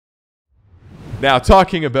Now,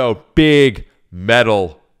 talking about big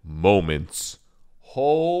metal moments.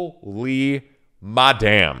 Holy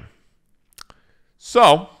madam.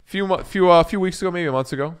 So, a few weeks ago, maybe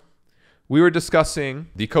months ago, we were discussing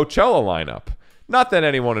the Coachella lineup. Not that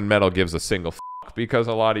anyone in metal gives a single fuck, because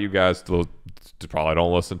a lot of you guys probably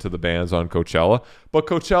don't listen to the bands on Coachella. But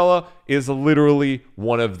Coachella is literally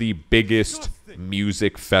one of the biggest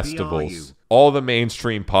music festivals. All the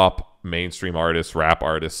mainstream pop, mainstream artists, rap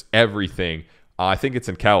artists, everything. I think it's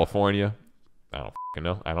in California. I don't fucking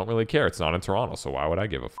know. I don't really care. It's not in Toronto, so why would I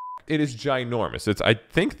give a fuck? It is ginormous. It's, I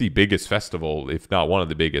think, the biggest festival, if not one of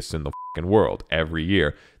the biggest in the fucking world every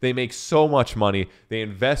year. They make so much money. They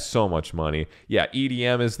invest so much money. Yeah,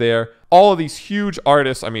 EDM is there. All of these huge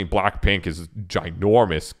artists. I mean, Blackpink is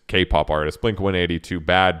ginormous K-pop artists. Blink-182,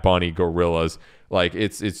 Bad Bunny, Gorillaz. Like,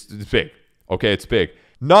 it's big. Okay, it's big.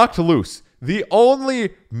 Knocked Loose, the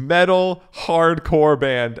only metal hardcore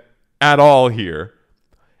band at all here.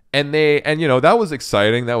 And you know, that was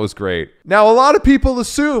exciting. That was great. Now, a lot of people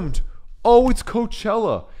assumed, oh, it's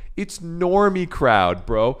Coachella. It's normie crowd,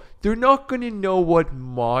 bro. They're not going to know what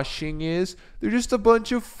moshing is. They're just a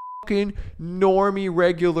bunch of fucking normie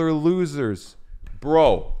regular losers.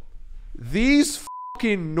 Bro, these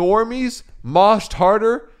fucking normies moshed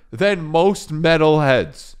harder than most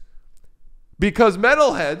metalheads. Because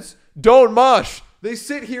metalheads don't mosh. They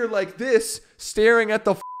sit here like this, staring at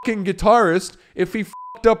the fucking guitarist if he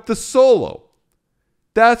fucked up the solo.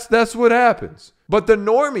 That's what happens. But the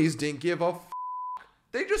normies didn't give a fuck.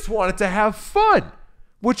 They just wanted to have fun,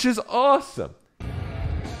 which is awesome.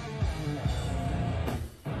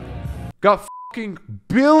 Got fucking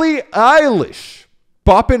Billie Eilish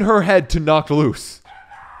bopping her head to Knocked Loose.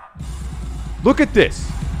 Look at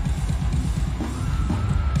this.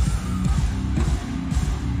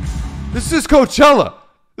 This is Coachella.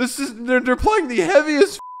 They're playing the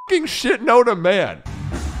heaviest fucking shit known to man.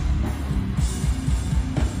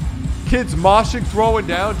 Kids moshing, throwing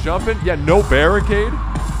down, jumping. Yeah, no barricade.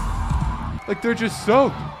 Like, they're just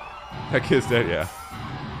soaked. That kid's dead, yeah.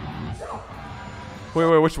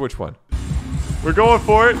 Wait, which one? We're going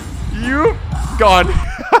for it. You gone.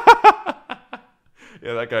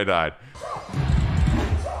 Yeah, that guy died.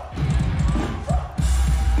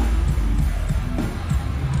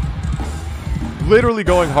 Literally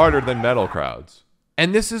going harder than metal crowds.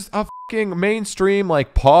 And this is a fucking mainstream,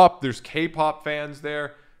 like, pop. There's K-pop fans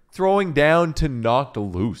there. Throwing down to Knocked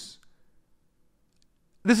Loose.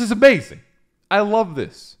 This is amazing. I love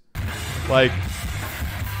this. Like,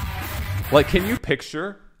 can you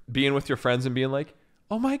picture being with your friends and being like,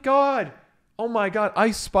 oh my god,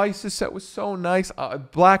 Ice Spice's set was so nice.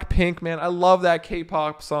 Blackpink, man, I love that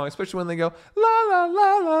K-pop song, especially when they go la la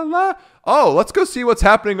la la la. Oh, let's go see what's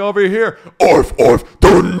happening over here. Orf orf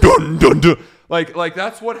dun dun dun dun. Like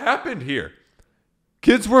that's what happened here.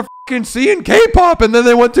 Kids were fucking seeing K-pop and then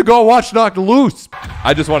they went to go watch Knocked Loose.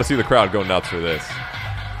 I just want to see the crowd go nuts for this.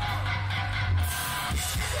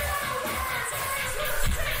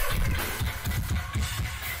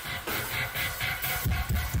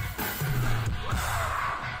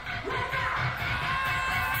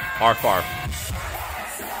 Arf arf.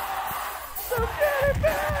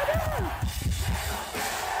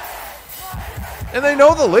 And they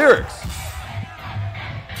know the lyrics.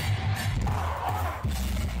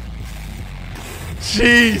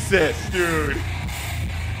 Jesus, dude.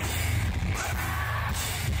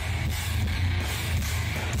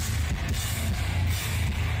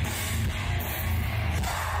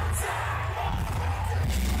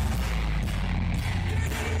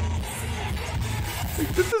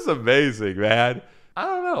 This is amazing, man. I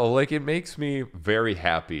don't know. Like, it makes me very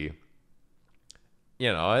happy.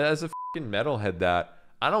 You know, as a fucking metalhead, that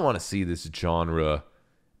I don't want to see this genre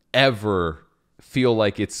ever feel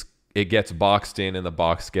like it gets boxed in and the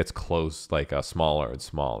box gets closed like smaller and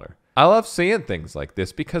smaller. I love seeing things like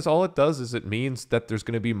this because all it does is it means that there's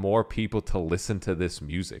going to be more people to listen to this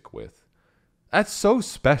music with. That's so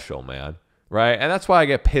special, man. Right? And that's why I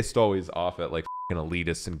get pissed always off at like fucking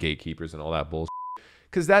elitists and gatekeepers and all that bullshit.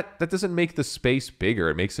 Because that doesn't make the space bigger.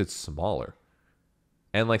 It makes it smaller.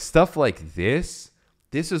 And like stuff like this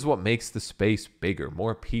is what makes the space bigger.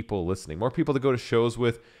 More people listening. More people to go to shows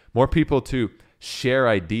with. More people to share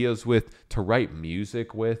ideas with. To write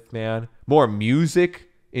music with, man. More music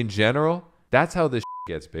in general. That's how this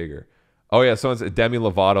gets bigger. Oh yeah, someone said Demi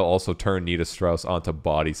Lovato also turned Nita Strauss onto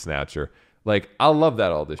Body Snatcher. Like, I love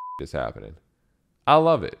that all this is happening. I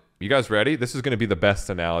love it. You guys ready? This is going to be the best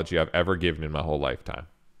analogy I've ever given in my whole lifetime.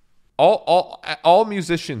 All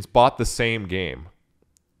musicians bought the same game.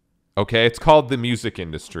 Okay? It's called the music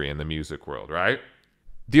industry and the music world, right?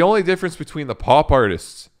 The only difference between the pop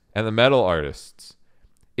artists and the metal artists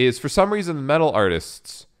is, for some reason, the metal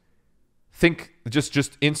artists think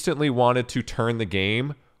just instantly wanted to turn the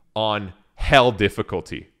game on hell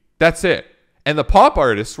difficulty. That's it. And the pop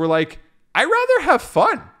artists were like, I'd rather have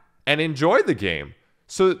fun and enjoy the game.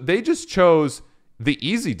 So they just chose the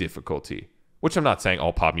easy difficulty, which I'm not saying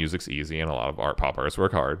all pop music's easy and a lot of pop artists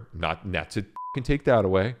work hard. Not to fucking take that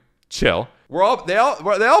away. Chill. They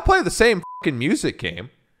all play the same fucking music game.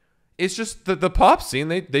 It's just the pop scene,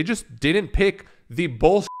 they just didn't pick the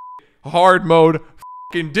bullshit hard mode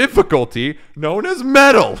fucking difficulty known as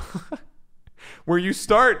metal. Where you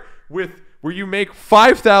start with, where you make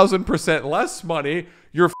 5,000% less money,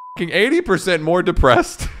 you're fucking 80% more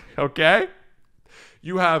depressed, okay?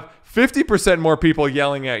 You have 50% more people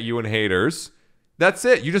yelling at you and haters. That's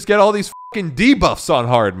it. You just get all these fucking debuffs on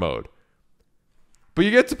hard mode. But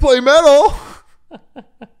you get to play metal.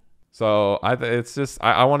 So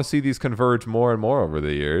I want to see these converge more and more over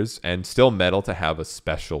the years, and still metal to have a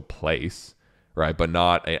special place, right? But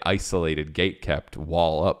not an isolated, gate-kept,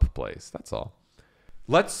 wall-up place. That's all.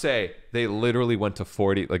 Let's say they literally went to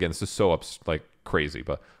 40. Again, this is so crazy,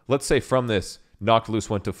 but let's say from this, Knocked Loose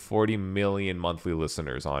went to 40 million monthly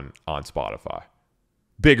listeners on Spotify.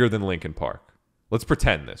 Bigger than Linkin Park. Let's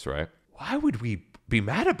pretend this, right? Why would we be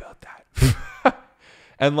mad about that?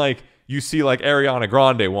 And like, you see like Ariana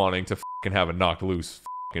Grande wanting to fucking have a Knocked Loose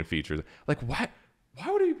fucking feature. Like, why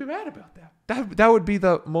would we be mad about that? That would be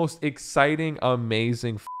the most exciting,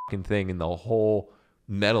 amazing fucking thing in the whole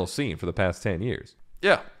metal scene for the past 10 years.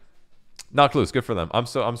 Yeah. Knocked Loose, good for them. I'm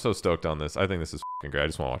so stoked on this. I think this is fucking great. I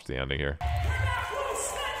just want to watch the ending here.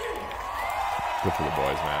 Good for the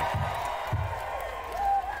boys, man.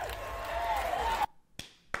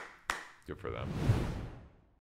 Good for them.